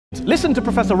Listen to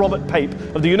Professor Robert Pape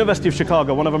of the University of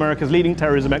Chicago, one of America's leading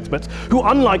terrorism experts, who,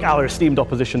 unlike our esteemed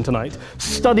opposition tonight,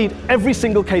 studied every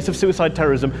single case of suicide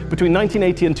terrorism between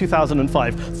 1980 and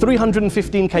 2005,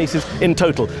 315 cases in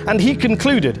total. And he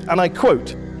concluded, and I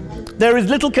quote, "There is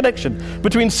little connection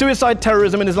between suicide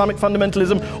terrorism and Islamic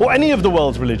fundamentalism or any of the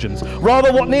world's religions.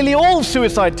 Rather, what nearly all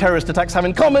suicide terrorist attacks have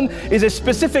in common is a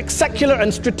specific secular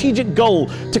and strategic goal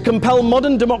to compel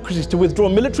modern democracies to withdraw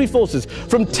military forces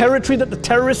from territory that the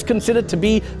terrorists consider to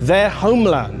be their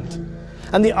homeland."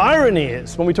 And the irony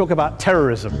is, when we talk about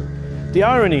terrorism, the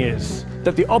irony is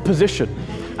that the opposition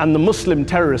and the Muslim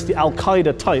terrorists, the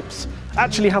Al-Qaeda types,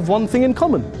 actually have one thing in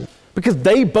common. Because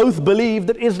they both believe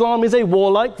that Islam is a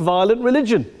warlike, violent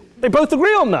religion. They both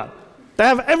agree on that. They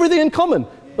have everything in common.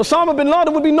 Osama bin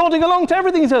Laden would be nodding along to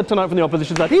everything he's heard tonight from the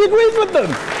opposition side. He agrees with them.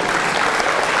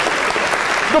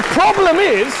 The problem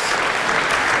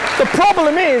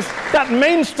is that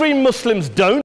mainstream Muslims don't.